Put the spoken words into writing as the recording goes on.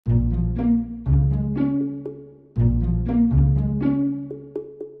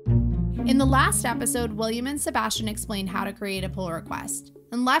the last episode, William and Sebastian explained how to create a pull request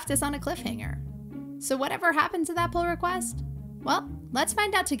and left us on a cliffhanger. So whatever happened to that pull request? Well, let's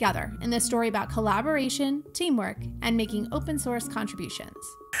find out together in this story about collaboration, teamwork, and making open source contributions.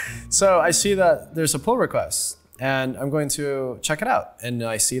 So I see that there's a pull request and I'm going to check it out. And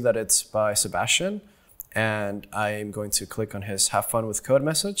I see that it's by Sebastian and I'm going to click on his have fun with code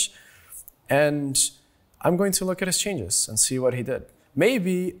message. And I'm going to look at his changes and see what he did.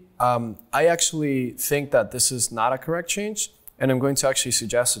 Maybe I actually think that this is not a correct change, and I'm going to actually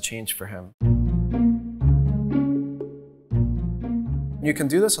suggest a change for him. You can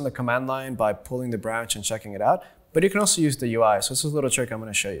do this on the command line by pulling the branch and checking it out, but you can also use the UI. So this is a little trick I'm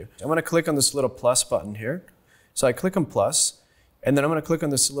going to show you. I'm going to click on this little plus button here. So I click on plus, and then I'm going to click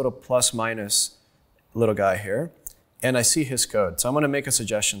on this little plus minus little guy here, and I see his code. So I'm going to make a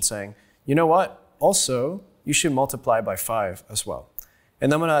suggestion saying, you know what? Also, you should multiply by 5 as well.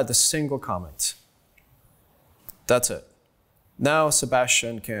 And I'm going to add a single comment. That's it. Now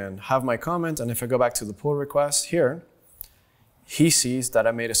Sebastian can have my comment, and if I go back to the pull request here, he sees that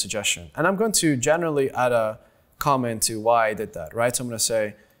I made a suggestion. And I'm going to generally add a comment to why I did that, right? So I'm going to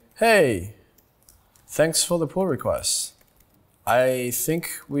say, hey, thanks for the pull request. I think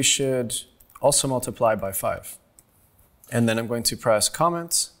we should also multiply by 5. And then I'm going to press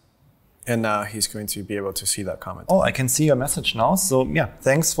comment. And now he's going to be able to see that comment. Oh, I can see your message now. So yeah,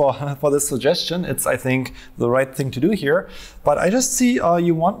 thanks for this suggestion. It's, I think, the right thing to do here. But I just see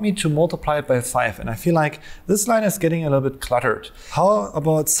you want me to multiply it by 5. And I feel like this line is getting a little bit cluttered. How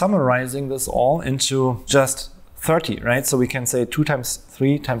about summarizing this all into just 30, right? So we can say 2 times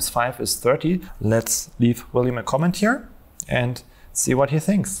 3 times 5 is 30. Let's leave William a comment here and see what he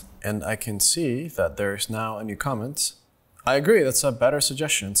thinks. And I can see that there's now a new comment. I agree, that's a better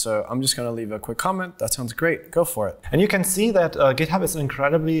suggestion. So I'm just going to leave a quick comment. That sounds great. Go for it. And you can see that GitHub is an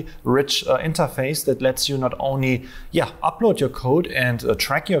incredibly rich interface that lets you not only upload your code and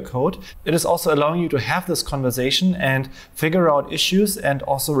track your code, it is also allowing you to have this conversation and figure out issues and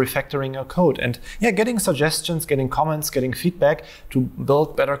also refactoring your code. And getting suggestions, getting comments, getting feedback to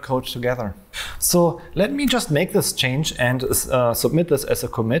build better code together. So let me just make this change and submit this as a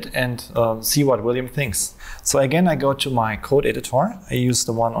commit and see what William thinks. So again, I go to my code editor. I use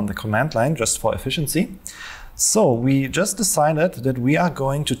the one on the command line just for efficiency. So we just decided that we are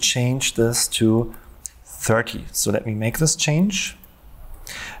going to change this to 30. So let me make this change.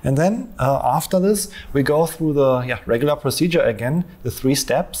 And then after this, we go through the regular procedure again, the 3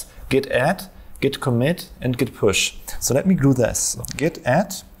 steps: git add, git commit, and git push. So let me do this. So git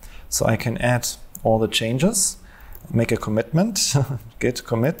add, so I can add all the changes, make a commitment, git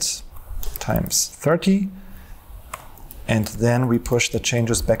commit times 30. And then we push the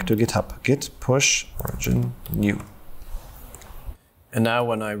changes back to GitHub. Git push origin new. And now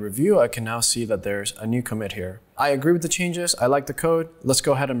when I review, I can now see that there's a new commit here. I agree with the changes. I like the code. Let's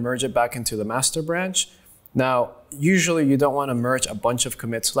go ahead and merge it back into the master branch. Now, usually you don't want to merge a bunch of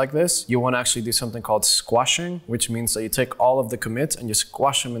commits like this. You want to actually do something called squashing, which means that you take all of the commits and you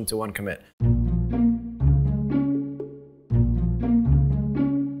squash them into one commit.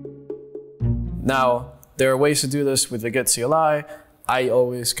 Now, there are ways to do this with the Git CLI. I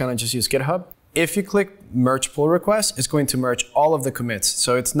always kind of just use GitHub. If you click merge pull request, it's going to merge all of the commits.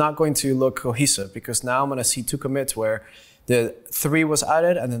 So it's not going to look cohesive because now I'm going to see 2 commits where the 3 was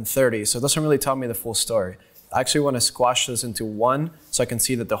added and then 30. So it doesn't really tell me the full story. I actually want to squash this into 1 so I can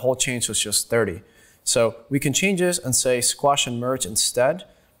see that the whole change was just 30. So we can change this and say squash and merge instead.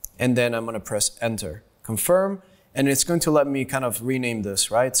 And then I'm going to press enter, confirm, and it's going to let me kind of rename this,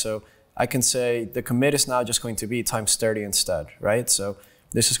 right? So I can say the commit is now just going to be times 30 instead, right? So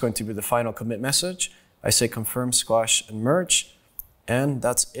this is going to be the final commit message. I say confirm, squash, and merge, and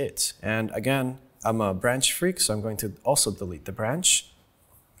that's it. And again, I'm a branch freak, so I'm going to also delete the branch.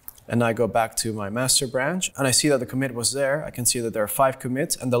 And I go back to my master branch, and I see that the commit was there. I can see that there are 5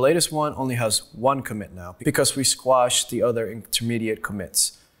 commits, and the latest one only has 1 commit now because we squashed the other intermediate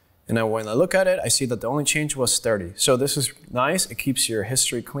commits. And now when I look at it, I see that the only change was 30. So this is nice. It keeps your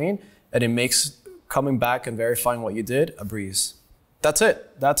history clean, and it makes coming back and verifying what you did a breeze. That's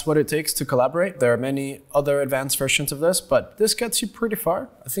it. That's what it takes to collaborate. There are many other advanced versions of this, but this gets you pretty far.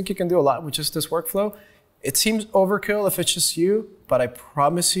 I think you can do a lot with just this workflow. It seems overkill if it's just you, but I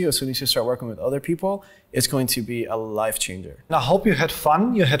promise you, as soon as you start working with other people, it's going to be a life changer. I hope you had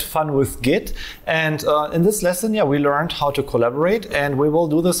fun. You had fun with Git. And in this lesson, we learned how to collaborate, and we will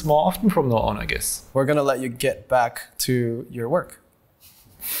do this more often from now on, I guess. We're going to let you get back to your work.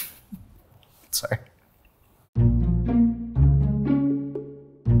 Sorry.